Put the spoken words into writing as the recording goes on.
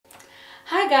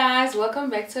Hi guys, welcome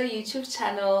back to our YouTube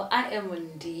channel. I am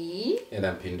Mundi. And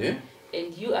I'm Pindu.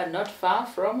 And you are not far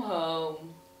from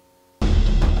home.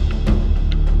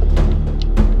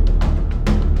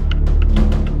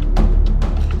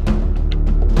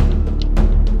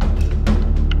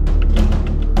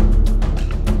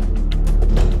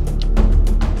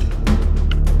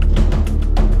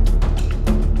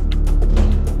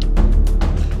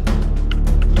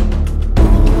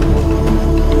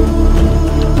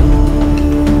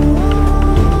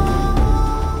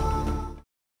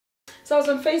 So I was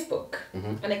on Facebook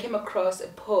and I came across a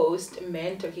post,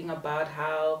 men talking about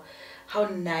how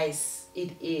nice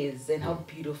it is and how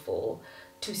beautiful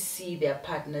to see their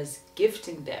partners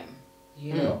gifting them,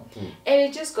 you know. And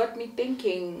it just got me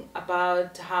thinking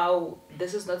about how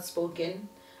this is not spoken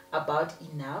about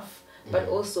enough, but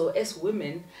also as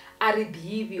women,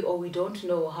 or we don't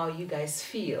know how you guys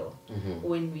feel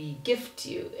when we gift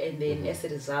you, and then as a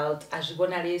result, as you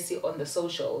gonna see on the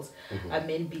socials,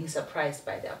 men being surprised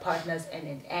by their partners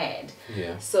and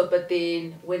Yeah. so. But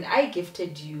then when I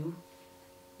gifted you,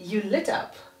 you lit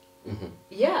up.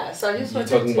 Yeah, so I just You're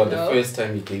wanted talking to about know. the first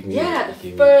time you gave me. Yeah, you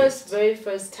gave the me a gift. very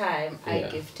first time I Yeah.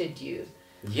 gifted you.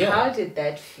 Yeah. How did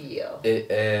that feel?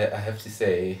 I have to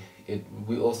say,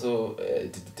 we also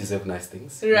deserve nice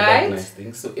things. We Right? like nice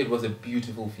things. So it was a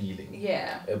beautiful feeling.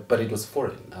 Yeah. But it was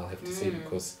foreign, I'll have to say,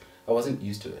 because I wasn't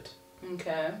used to it.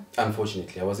 Okay.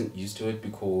 Unfortunately, I wasn't used to it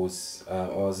because I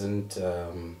wasn't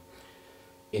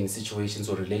in situations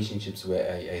or relationships where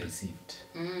I received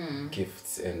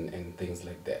gifts and things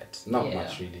like that. Not Yeah.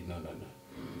 much, really. No.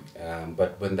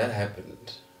 But when that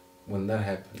happened,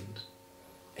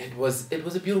 it was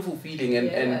a beautiful feeling,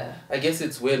 and I guess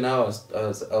it's where now I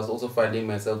was also finding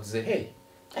myself to say, hey,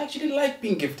 I actually like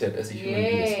being gifted as a human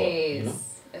being as well, you know.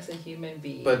 As a human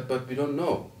being. But we don't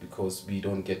know because we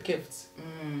don't get gifts.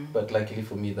 But luckily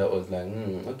for me, that was like,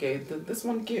 okay, this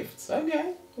one gifts.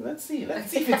 Okay, let's see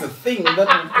if it's a thing that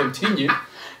will continue,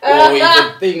 or it's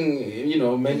a thing, you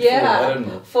know, meant for, I don't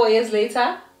know. 4 years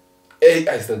later.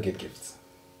 I still get gifts,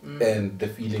 and the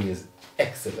feeling is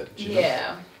excellent. You know?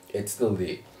 Yeah. It's still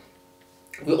there.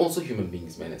 We're also human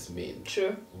beings, man, as men.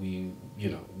 True. We're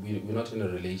not in a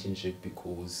relationship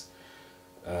because,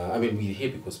 we're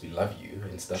here because we love you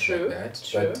and stuff True. like that.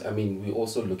 True. But we're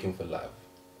also looking for love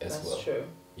as well. That's true.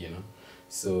 You know,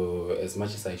 so as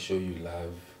much as I show you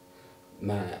love,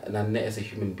 as a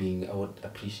human being, I would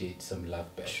appreciate some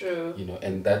love back. True. You know,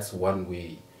 and that's one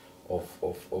way of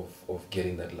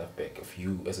getting that love back, of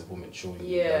you as a woman showing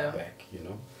me love back. You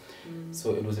know,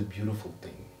 so it was a beautiful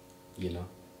thing. You know,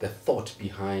 the thought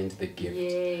behind the gift.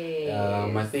 Yeah.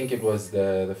 I think it was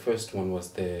the first one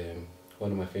was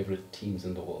one of my favorite teams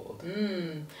in the world.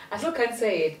 I still can't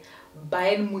say it.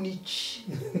 Bayern Munich.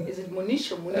 Is it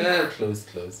Munich or Munich? Close.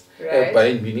 Right.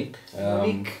 Bayern Munich.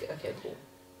 Munich. Okay, cool.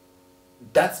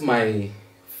 That's my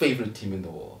favorite team in the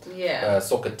world. Yeah.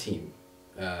 Soccer team.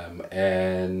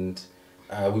 And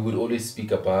we would always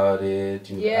speak about it.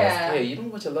 You would ask, hey, you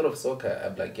don't watch a lot of soccer?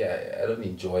 I'm like, yeah, I don't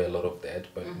enjoy a lot of that.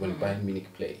 But when Bayern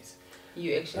Munich plays,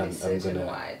 you actually sit and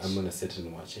watch. I'm gonna sit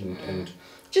and watch and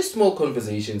just small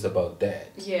conversations about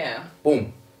that. Yeah.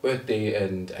 Boom, birthday,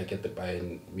 and I get the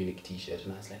Bayern Munich T-shirt,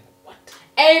 and I was like, what?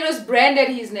 And it was branded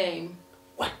his name.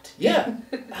 What? Yeah.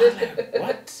 I was like,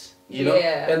 what? You know,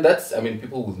 and that's,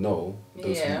 people will know,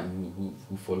 those who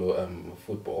follow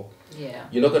football. Yeah.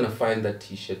 You're not gonna find that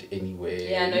T-shirt anywhere.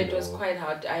 Yeah, no, it was quite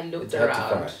hard. I looked hard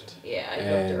around. to find. Yeah, I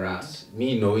looked around.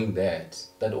 Me knowing that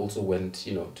also went,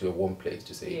 to a warm place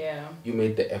to say, you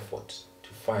made the effort to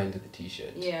find the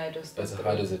T-shirt. Yeah, it was as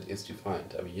hard as it is to find.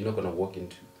 You're not gonna walk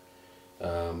into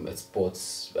a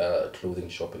sports clothing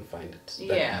shop and find it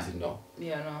that easy. No.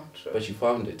 Yeah, no, true. But you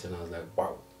found it, and I was like,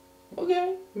 wow.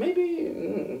 Okay, maybe,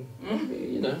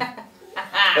 you know.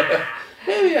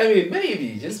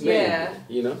 maybe, just maybe,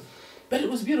 you know. But it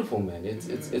was beautiful, man.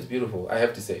 It's beautiful, I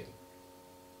have to say.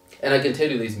 And I can tell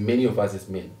you there's many of us as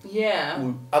men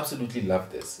who absolutely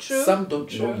love this. True. Some don't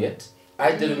know yet.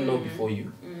 I didn't know before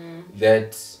you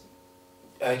that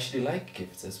I actually like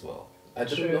gifts as well. I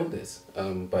didn't know this.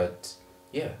 But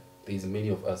yeah, there's many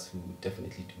of us who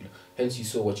definitely do. Hence you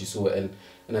saw what you saw, and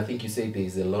I think you said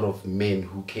there's a lot of men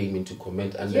who came in to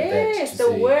comment under that. Yes, there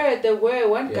were.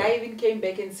 One guy even came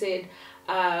back and said,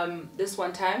 this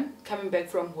one time, coming back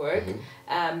from work,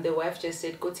 the wife just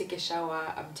said, go take a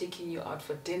shower, I'm taking you out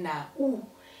for dinner. Ooh,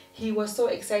 he was so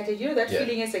excited. You know that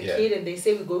feeling as a kid, and they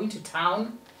say we're going to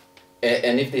town?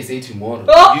 And if they say tomorrow,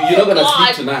 Oh you're not gonna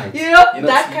God. sleep tonight. You know, You're not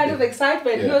that kind sleeping. of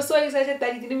excitement. He Yeah. was so excited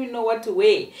that he didn't even know what to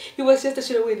wear. He was just,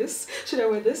 should I wear this? Should I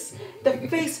wear this? The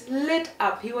face lit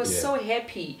up. He was Yeah. so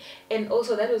happy. And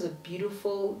also that was a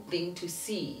beautiful thing to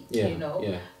see, Yeah, you know.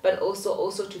 yeah. But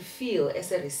also to feel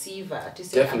as a receiver, to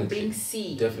say I'm being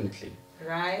seen. Definitely.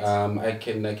 Right? I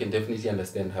can definitely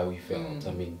understand how he felt.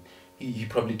 I mean, he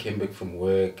probably came back from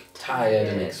work tired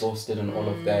and exhausted and all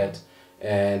of that,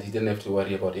 and he didn't have to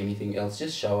worry about anything else.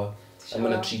 Just shower. I'm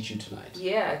gonna treat you tonight.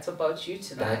 Yeah, it's about you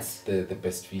tonight. That's the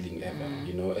best feeling ever.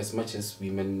 You know, as much as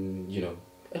women, you know,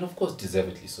 and of course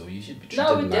deservedly so. You should be treated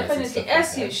no, nice and definitely, stuff as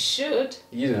like you that. should.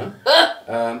 You know,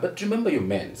 but remember your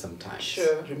man sometimes.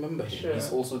 Sure. Remember him. Sure.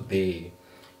 He's also there,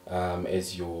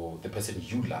 as the person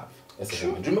you love as a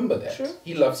woman. Remember that. True.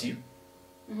 He loves you,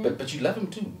 but you love him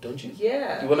too, don't you?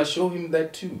 Yeah. You wanna show him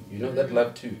that too. You know that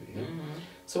love too. You know?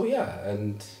 So yeah,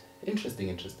 and interesting,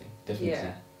 definitely.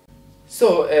 Yeah.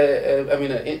 So I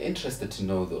mean, interested to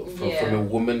know though, from a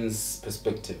woman's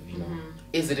perspective, you know,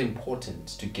 is it important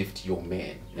to gift your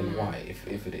man, and why,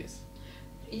 if it is?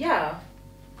 Yeah.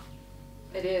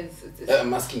 It is.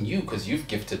 I'm asking you because you've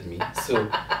gifted me, so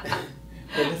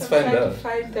well, let's I'm find trying out. to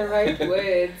find the right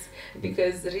words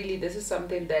because really this is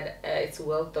something that it's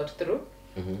well thought through.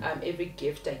 Every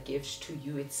gift I give to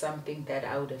you, it's something that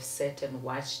I would have sat and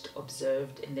watched,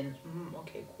 observed, and then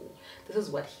okay, cool. This is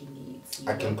what he needs.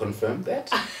 I can confirm that.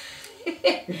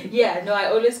 Yeah, no, I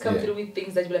always come through with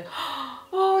things that you're like,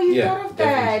 oh, you thought of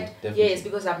that. Definitely. Yes,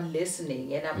 because I'm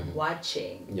listening and I'm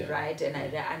watching, right? And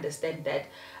I understand that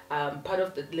part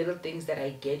of the little things that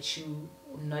I get you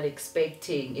not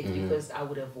expecting, it's because I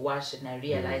would have watched and I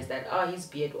realized that, his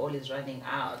beard oil is running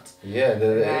out. Yeah,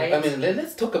 right? I mean,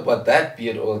 let's talk about that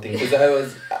beard oil thing because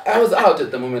I was out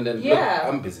at the moment and look,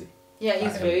 I'm busy. Yeah,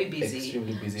 he's I very am busy.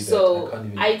 Extremely busy. So that I can't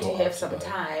even I go do out have to some buy.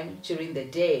 time during the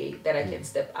day that I can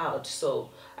step out.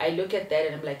 So I look at that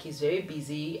and I'm like, he's very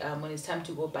busy. When it's time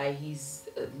to go buy his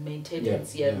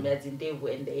maintenance and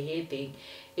the hair thing,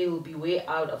 it will be way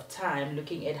out of time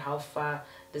looking at how far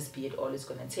this beard oil is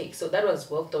gonna take. So that was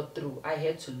well thought through. I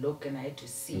had to look and I had to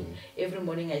see. Every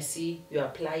morning I see you're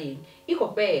applying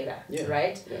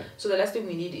right? Yeah. So the last thing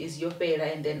we need is your pera,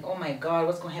 and then oh my god,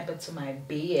 what's gonna happen to my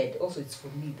beard? Also, it's for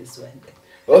me, this one.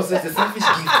 Also, it's a selfish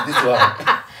gift, this one.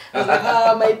 I was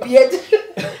like, my beard.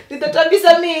 Did the tummy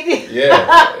submit?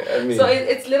 Yeah, I mean. So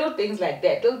it's little things like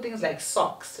that. Little things like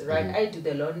socks, right? I do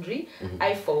the laundry.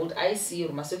 I fold. I see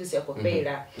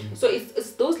So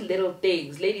it's those little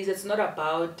things. Ladies, it's not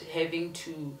about having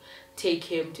to take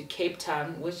him to Cape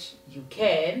Town, which you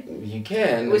can. You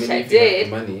can. Which I if you have did.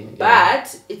 the money,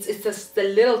 But it's just the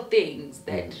little things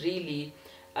that really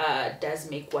does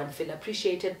make one feel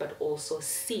appreciated, but also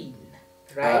seen.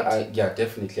 Right? Yeah,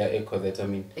 definitely. I echo that. I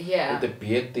mean, Yeah. the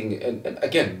beard thing, and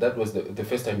again, that was the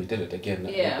first time you did it. Again,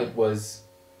 Yeah. it was.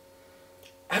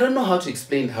 I don't know how to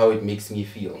explain how it makes me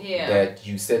feel. Yeah. That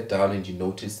you sat down and you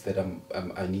noticed that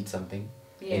I need something,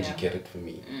 and you Yeah. get it for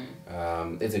me.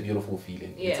 It's a beautiful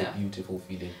feeling. It's Yeah. a beautiful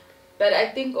feeling. But I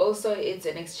think also it's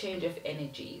an exchange of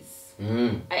energies.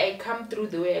 I come through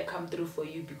the way I come through for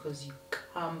you because you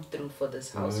come through for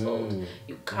this household.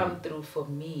 You come through for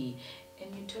me,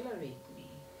 and you tolerate me.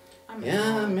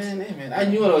 Yeah, man. I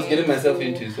knew what I was getting myself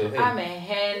into. So hey. I'm a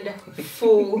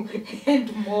handful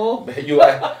and more. You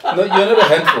are no, you're not a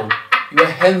handful. You're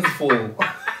hands full.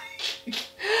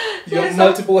 You're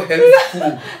multiple hands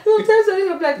full. Sometimes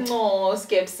I'm like, no,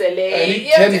 skepsele. I need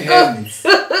 10 hands.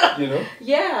 You know?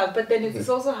 Yeah, but then it's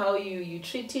also how you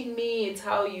treating me, it's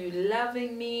how you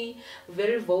loving me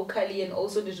very vocally, and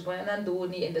also the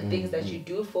and the things that you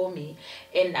do for me.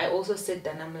 And I also sit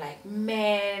down, I'm like,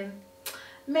 man,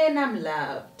 I'm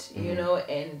loved, you know,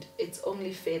 and it's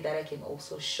only fair that I can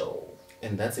also show.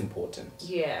 And that's important.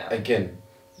 Yeah. Again,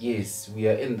 yes, we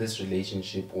are in this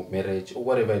relationship or marriage or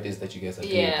whatever it is that you guys are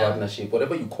doing, partnership,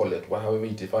 whatever you call it, however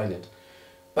you define it.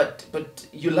 But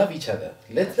you love each other.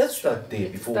 Let's start there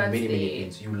before many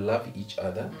things. You love each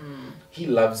other. He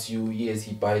loves you. Yes,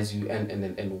 he buys you.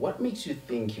 And what makes you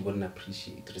think he wouldn't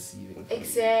appreciate receiving?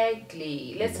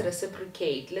 Exactly. Let's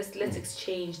reciprocate. Let's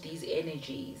exchange these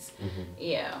energies.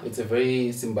 Yeah. It's a very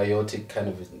symbiotic kind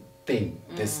of thing.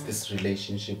 This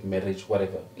relationship, marriage,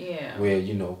 whatever. Yeah. Where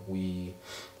we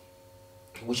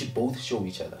should both show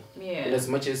each other. Yeah. And as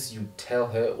much as you tell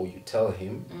her or you tell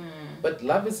him, but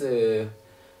love is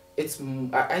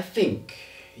I think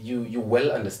you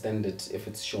well understand it if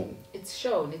it's shown. It's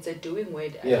shown. It's a doing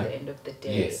word at the end of the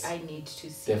day. Yes. I need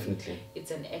to see. Definitely. It's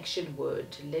an action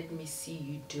word. Let me see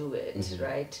you do it,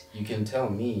 right? You can tell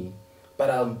me,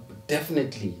 but I'll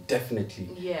definitely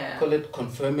Yeah. call it,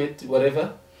 confirm it,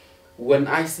 whatever, when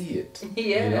I see it.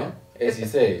 Yeah. You know? as you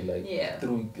say, like Yeah.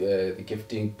 through the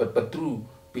gifting, but through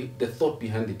the thought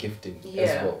behind the gifting Yeah.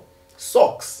 as well.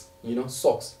 Socks,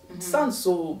 socks. Mm-hmm. It sounds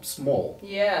so small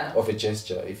Yeah. of a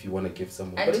gesture if you want to give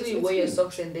someone. Until but you wear your huge.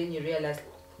 socks and then you realize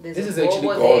This a is actually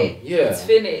bobo gone. there. Yeah. It's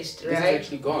finished, right? This is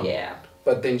actually gone. Yeah.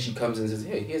 But then she comes and says,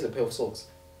 hey, here's a pair of socks.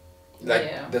 Like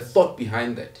Yeah. the thought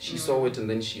behind that. She saw it and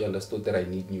then she understood that I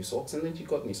need new socks and then she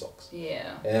got me socks.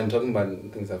 Yeah. And I'm talking about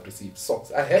things I've received.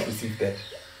 Socks. I have received that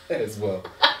as well.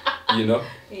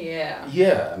 Yeah.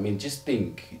 Yeah, I mean, just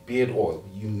think, beard oil,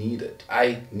 you need it.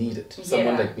 I need it.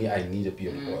 Someone Yeah. like me, I need a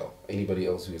beard oil. Anybody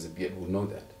else who has a beard will know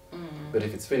that. Mm. But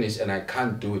if it's finished and I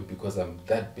can't do it because I'm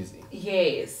that busy,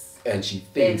 Yes. and she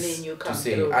thinks then you to come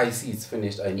say, through. I see it's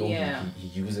finished, I know Yeah. he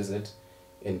uses it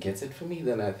and gets it for me,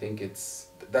 then I think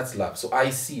that's love. So I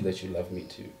see that you love me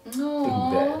too through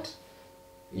Aww.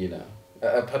 that.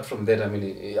 Apart from that, I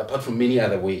mean, apart from many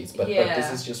other ways, but Yeah.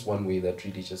 this is just one way that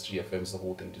really just reaffirms the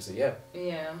whole thing to say, yeah,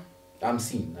 Yeah. I'm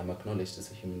seen, I'm acknowledged as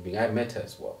a human being. I matter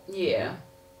as well. Yeah.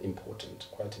 Important,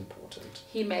 quite important.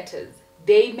 He matters.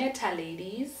 They matter,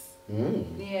 ladies.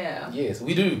 Mm. Yeah. Yes,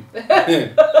 we do.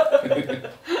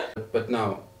 But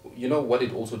now, you know what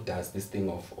it also does, this thing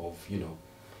of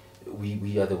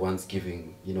we are the ones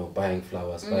giving, buying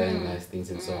flowers, buying nice things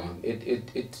and so on.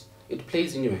 It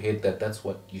plays in your head that that's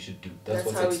what you should do. That's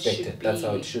what's how it should expected. That's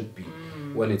how be. it should be.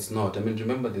 When it's not. I mean,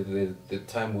 remember the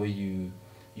time where you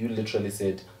literally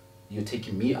said, you're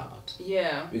taking me out.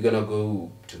 Yeah. We're gonna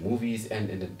go to movies and.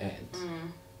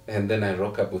 And then I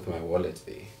rock up with my wallet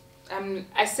there.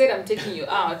 I said I'm taking you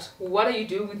out. What are you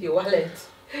doing with your wallet?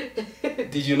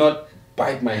 Did you not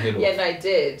bite my head off? Yeah, no, I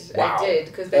did. Wow. I did.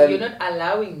 Because then you're not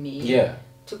allowing me Yeah.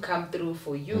 to come through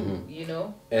for you,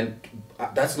 And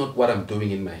that's not what I'm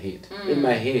doing in my head. In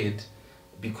my head,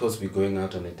 because we're going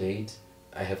out on a date,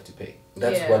 I have to pay.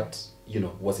 That's Yeah. what,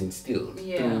 was instilled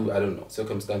Yeah. through, I don't know,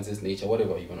 circumstances, nature,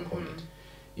 whatever you want to call it.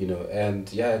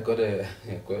 And yeah, I got a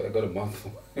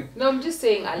mouthful. No, I'm just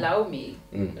saying allow me,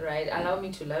 Mm. right? Allow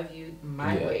me to love you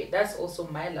my Yeah. way. That's also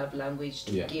my love language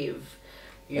to Yeah. give,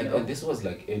 And this was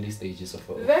like early stages of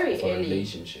a early.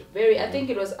 relationship. I think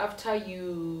it was after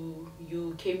you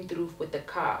came through with the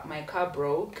car. My car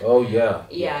broke. Oh yeah.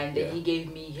 Yeah, and then he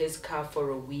gave me his car for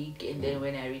a week, and then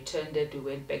when I returned it, we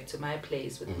went back to my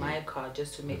place with my car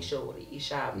just to make sure we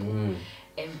sharp. Mm.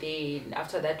 And then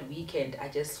after that weekend, I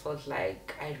just felt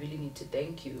like I really need to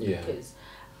thank you Yeah. because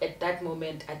at that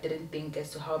moment I didn't think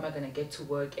as to how am I gonna get to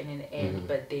work and an end,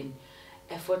 but then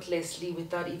effortlessly,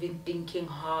 without even thinking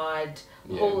hard,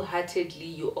 wholeheartedly,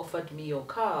 you offered me your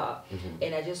car,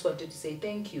 and I just wanted to say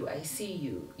thank you. I see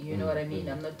you. You know what I mean?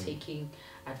 I'm not taking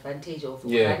advantage of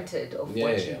granted of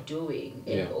what you're doing.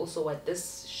 And also, what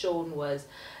this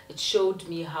it showed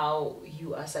me how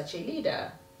you are such a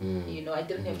leader. I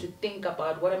didn't have to think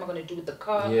about what am I going to do with the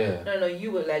car. Yeah. No,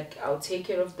 you were like, I'll take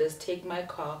care of this, take my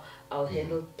car, I'll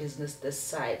handle business this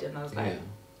side. And I was like,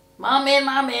 my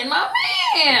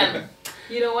man.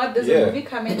 You know what? There's a movie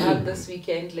coming out this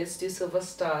weekend. Let's do Silver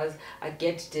Stars. I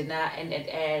get dinner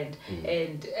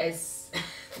and as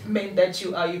men that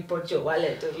you are, you brought your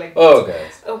wallet. I was like, oh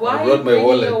guys, why I are you brought my bringing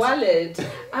wallet. your wallet?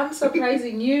 I'm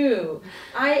surprising you.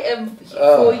 I am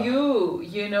for you.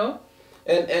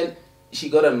 And she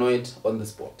got annoyed on the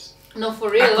spot. No, for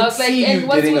real. I was like, and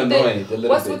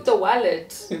what's with the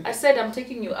wallet? I said, I'm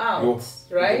taking you out,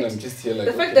 right? I'm just here like,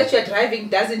 the fact that you're driving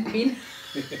doesn't mean...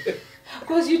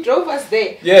 Because you drove us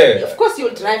there. Yeah. Of course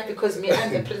you'll drive because me,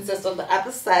 I'm the princess on the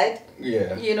other side.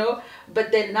 Yeah.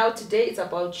 But then now today it's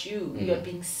about you. You're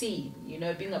being seen,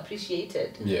 being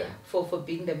appreciated. Yeah. For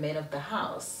being the man of the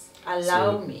house.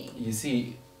 Allow me. You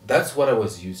see, that's what I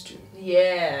was used to.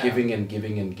 Yeah. Giving and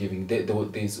giving and giving.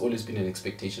 There's always been an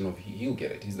expectation of he'll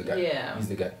get it. He's the guy. Yeah. He's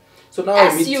the guy. So now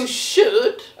As you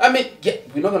should. I mean, yeah,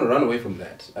 we're not gonna run away from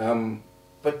that.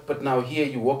 But now here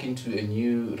you walk into a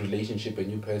new relationship, a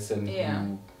new person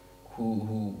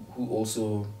who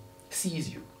also sees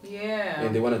you. Yeah.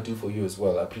 And they want to do for you as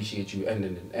well, appreciate you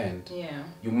and yeah.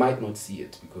 You might not see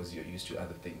it because you're used to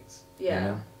other things.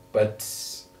 Yeah. But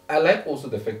I like also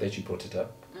the fact that you brought it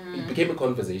up. It became a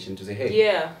conversation to say,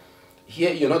 hey,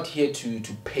 here you're not here to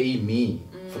pay me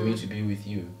for me to be with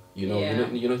you.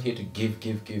 You're not here to give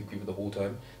the whole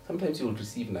time. Sometimes you'll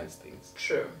receive nice things.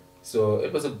 True. So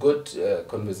it was a good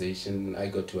conversation. I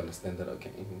got to understand that,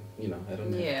 okay, I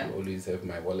don't have to always have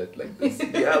my wallet like this.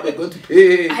 We're going to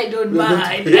pay. I don't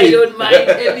mind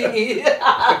having it.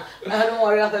 I don't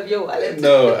worry, I'll have your wallet.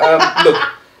 No, look,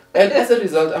 and as a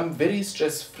result, I'm very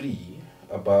stress-free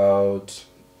about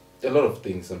a lot of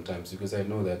things sometimes because I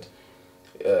know that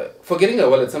forgetting a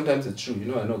wallet, sometimes it's true.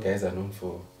 I know guys are known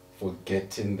for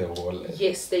Forgetting the wallet.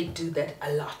 Yes, they do that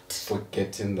a lot.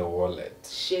 Forgetting the wallet.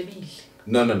 Shebil.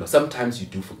 No. Sometimes you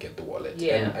do forget the wallet.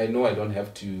 Yeah. And I know I don't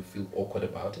have to feel awkward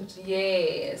about it.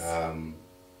 Yes.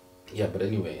 Yeah, but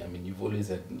anyway, I mean, you've always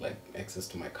had like access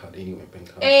to my card anyway, bank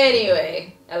card.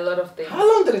 Anyway, a lot of things. How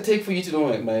long did it take for you to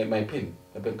know my PIN,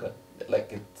 my bank card?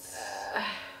 Like it's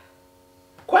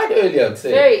quite early, I'd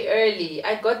say. Very early.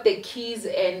 I got the keys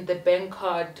and the bank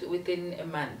card within a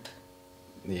month.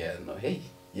 Yeah, no, hey.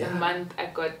 Yeah. A month I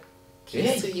got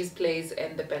keys to his place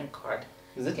and the bank card.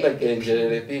 Is it like a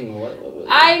Njere thing or what?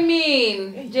 I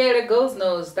mean, Njere girls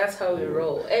knows that's how we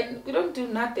roll. And we don't do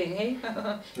nothing, hey?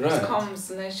 It just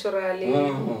comes naturally,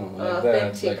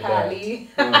 authentically.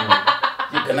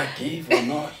 You're gonna give or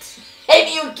not? And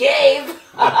you gave!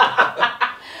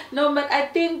 No, but I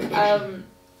think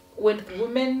with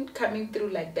women coming through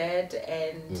like that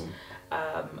and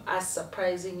us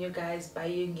surprising you guys,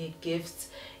 buying you gifts,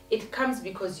 it comes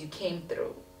because you came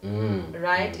through.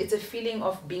 Right? It's a feeling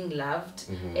of being loved,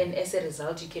 and as a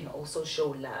result you can also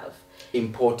show love.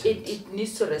 Important. It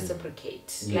needs to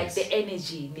reciprocate. Yes. Like the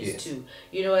energy needs to,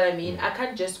 you know what I mean? I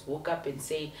can't just walk up and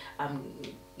say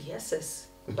yes sis,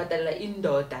 but I'm like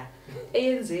indoda.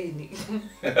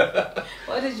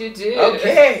 What did you do?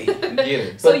 Okay.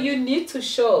 Yeah. So you need to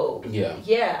show.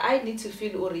 Yeah. I need to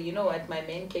feel, Uri, you know what, my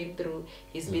man came through,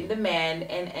 he's been the man,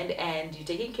 and you're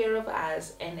taking care of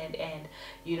us, and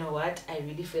you know what, I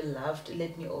really feel loved.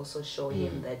 Let me also show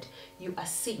him that you are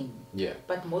seen. Yeah.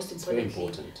 But most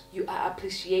importantly, you are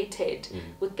appreciated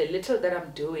with the little that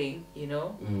I'm doing, you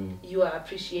know. You are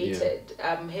appreciated.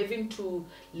 I'm having to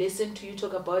listen to you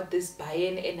talk about this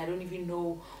buy-in, and I don't even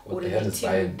know what the hell is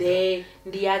buy-in.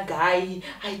 Dear guy,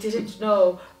 I didn't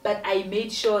know, but I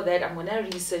made sure that I'm gonna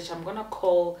research, I'm gonna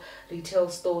call retail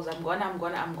stores, I'm gonna,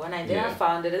 and then I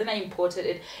found it, and then I imported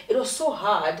it. It was so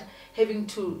hard having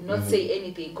to not say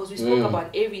anything, because we spoke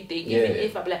about everything. Even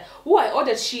if I'm like, oh, I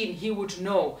ordered Shein, he would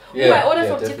know. I ordered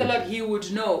from Takealot, he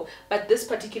would know. But this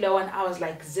particular one, I was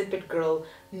like, zip it, girl.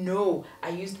 No, I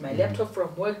used my laptop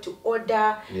from work to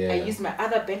order. I used my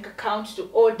other bank account to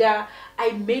order.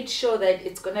 I made sure that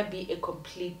it's gonna be a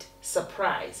complete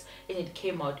surprise, and it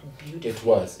came out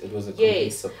beautiful. It was a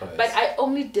complete surprise. But I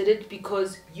only did it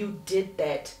because you did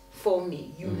that for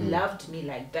me. You loved me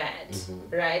like that,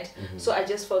 right? So I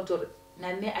just felt,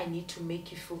 Nane, I need to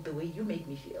make you feel the way you make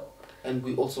me feel. And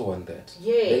we also want that.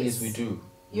 Yes. Ladies, we do.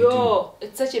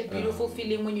 It's such a beautiful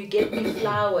feeling when you get me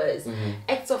flowers,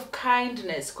 acts of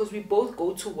kindness, because we both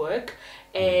go to work,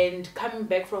 and coming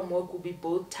back from work we'll be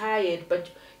both tired, but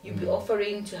you'll be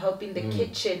offering to help in the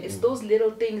kitchen. It's those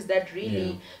little things that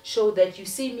really show that you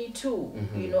see me too.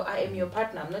 You know, I am your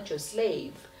partner, I'm not your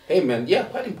slave. Hey man,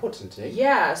 quite important, eh?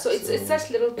 Yeah, so it's such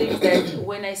little things that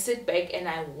when I sit back and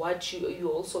I watch you, you're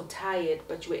also tired,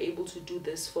 but you were able to do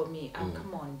this for me.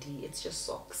 Come on, D, it's just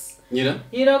socks.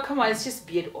 You know, come on, it's just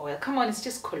beard oil. Come on, it's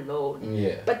just cologne.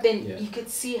 Yeah. But then you could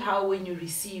see how when you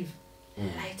receive,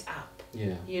 light up.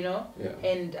 Yeah. You know? Yeah.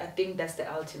 And I think that's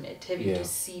the ultimate, having to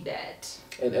see that.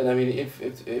 And I mean,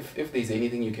 if there's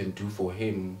anything you can do for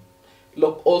him,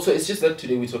 look, also it's just that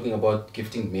today we're talking about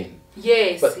gifting men.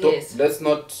 Yes, but let's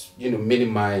not,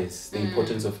 minimize the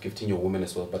importance of gifting your woman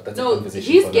as well. But that's a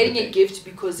conversation. He's getting a gift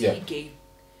because he gave.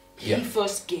 Yeah. He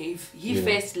first gave. He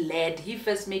first led. He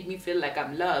first made me feel like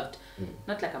I'm loved.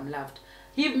 Not like I'm loved.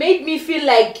 He made me feel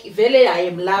like, Vele, I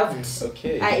am loved.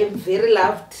 Okay. I am very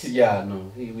loved. Yeah,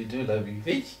 no, we do love you.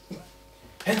 Hey,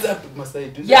 hands up, must I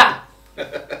do that?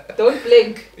 Yeah. Don't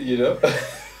blink. You know. But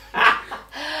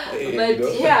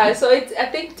so I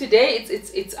think today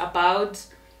it's about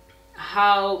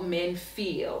how men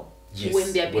feel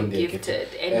when they're being gifted,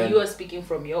 and you are speaking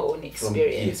from your own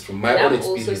experience. From my own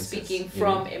experience. I'm also speaking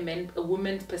from a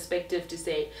woman's perspective to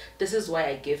say, this is why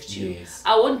I gift you. Yes.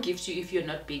 I won't gift you if you're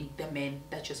not being the man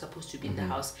that you're supposed to be in the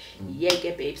house.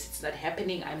 Babes, it's not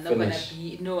happening. I'm not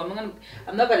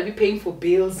gonna be paying for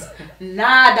bills.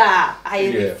 Nada. I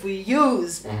am if we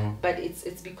use. But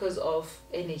it's because of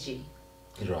energy.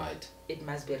 Right. It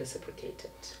must be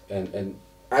reciprocated. And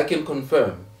I can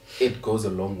confirm it goes a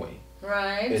long way.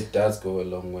 Right. It does go a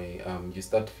long way. You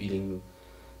start feeling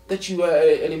that you are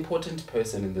an important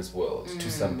person in this world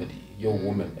to somebody, your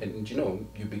woman, and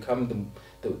you become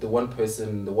the one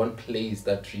person, the one place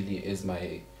that really is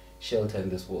my shelter in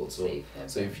this world. So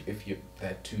if you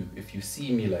that too, if you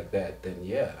see me like that, then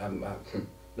I'm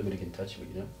nobody can touch me,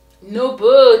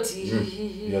 Nobody.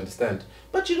 You understand?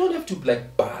 But you don't have to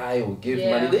buy or give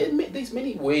money. There's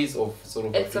many ways of sort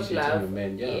of appreciating a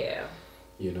man. Yeah.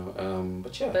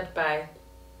 But But buy.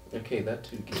 Okay, that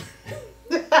too.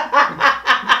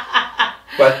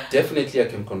 But definitely I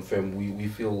can confirm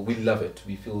we love it.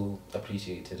 We feel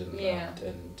appreciated and loved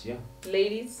and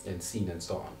ladies and seen and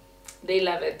so on. They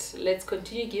love it. Let's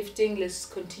continue gifting. Let's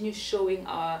continue showing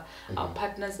our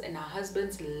partners and our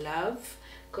husbands love,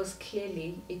 because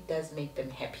clearly it does make them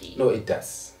happy. No, it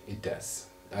does. It does.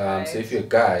 Right. So if you're a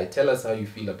guy, tell us how you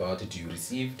feel about it. Do you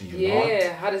receive? Do you not?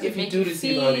 Yeah, how does it make you feel? If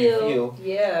you do receive, how do you feel?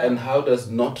 Yeah. And how does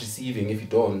not receiving, if you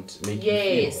don't, make you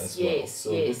feel as well?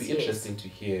 So it would be interesting to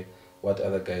hear what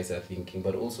other guys are thinking,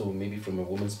 but also maybe from a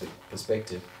woman's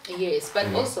perspective. Yes, but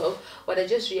also what I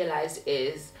just realized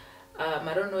is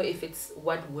I don't know if it's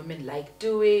what women like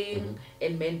doing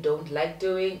and men don't like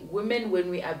doing. Women, when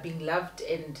we are being loved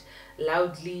and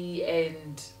loudly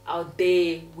and out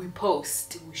there, we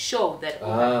post, we show that, oh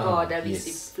my God, I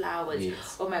received flowers.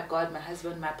 Yes. Oh my God, my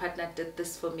husband, my partner did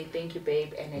this for me. Thank you,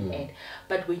 babe. And.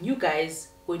 But when you guys,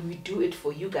 when we do it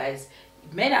for you guys,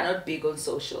 men are not big on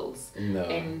socials. No.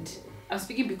 And I'm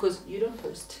speaking because you don't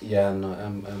post. Yeah, no,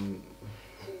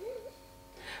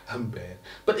 I'm bad.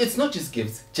 But it's not just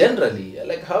gifts. Generally,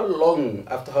 like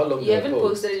after how long you haven't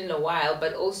posted in a while,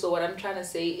 but also what I'm trying to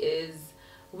say is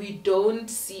we don't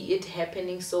see it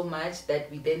happening so much that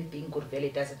we then think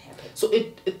Gurvele doesn't happen. So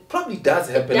it probably does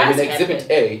happen. I mean, Exhibit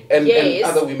A and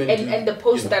other women and the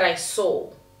post that I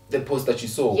saw. The post that you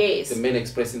saw. Yes. The men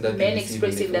expressing that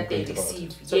they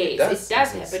receive. So yes, it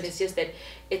does happen. It's just that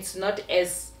it's not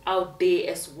as out there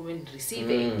as women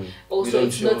receiving. Also,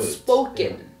 it's not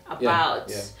spoken about,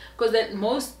 because then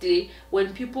mostly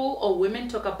when people or women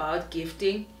talk about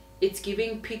gifting, it's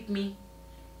giving pick me,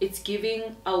 it's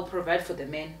giving I'll provide for the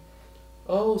men.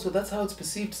 Oh, so that's how it's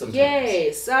perceived sometimes.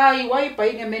 Yes. Why are you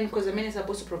buying a man? Because a man is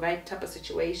supposed to provide type of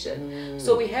situation.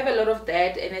 So we have a lot of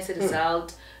that, and as a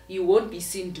result, you won't be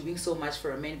seen doing so much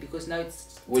for a man, because now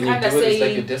it's kind of saying, it's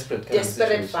like a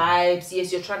desperate vibes.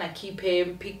 Yes, you're trying to keep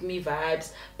him, pick me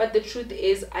vibes. But the truth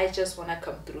is, I just want to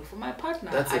come through for my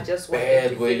partner. That's I just a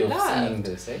bad way of seeing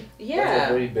this, eh? Yeah. That's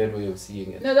a very bad way of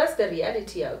seeing it. No, that's the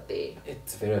reality out there.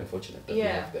 It's very unfortunate that we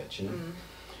have that, you know.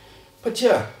 But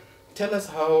yeah, tell us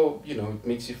how, it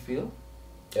makes you feel.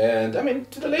 And I mean,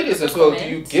 to the ladies as well, do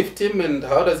you gift him and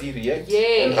how does he react?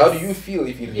 Yes. And how do you feel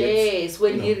if he reacts? Yes,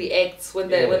 when he reacts, when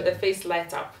the face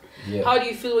lights up. Yeah. How do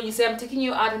you feel when you say, I'm taking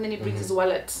you out, and then he brings his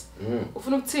wallet? Yo,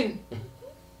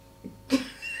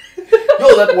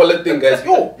 that wallet thing, guys.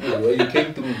 Yo, you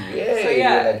came through. Yeah. So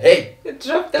like, hey,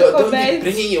 drop the don't be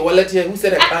bringing your wallet here. Who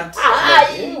said I can't?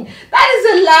 Like, that is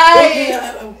a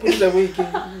lie. I'll put it away.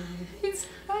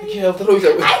 Okay, I'll throw it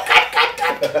away.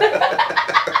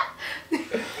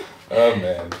 Oh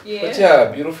man. Yeah. But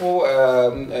yeah, beautiful.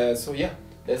 So yeah,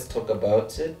 let's talk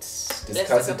about it.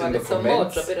 Discuss it in the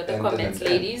comments. Drop it in the comments,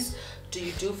 ladies. Do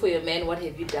you do for your man? What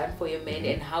have you done for your man?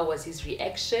 And how was his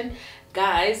reaction?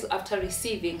 Guys, after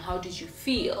receiving, how did you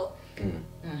feel?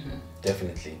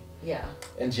 Definitely. Yeah.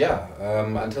 And yeah,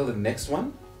 until the next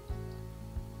one.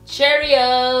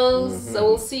 Cheerios. So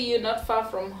we'll see you not far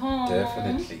from home.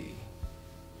 Definitely.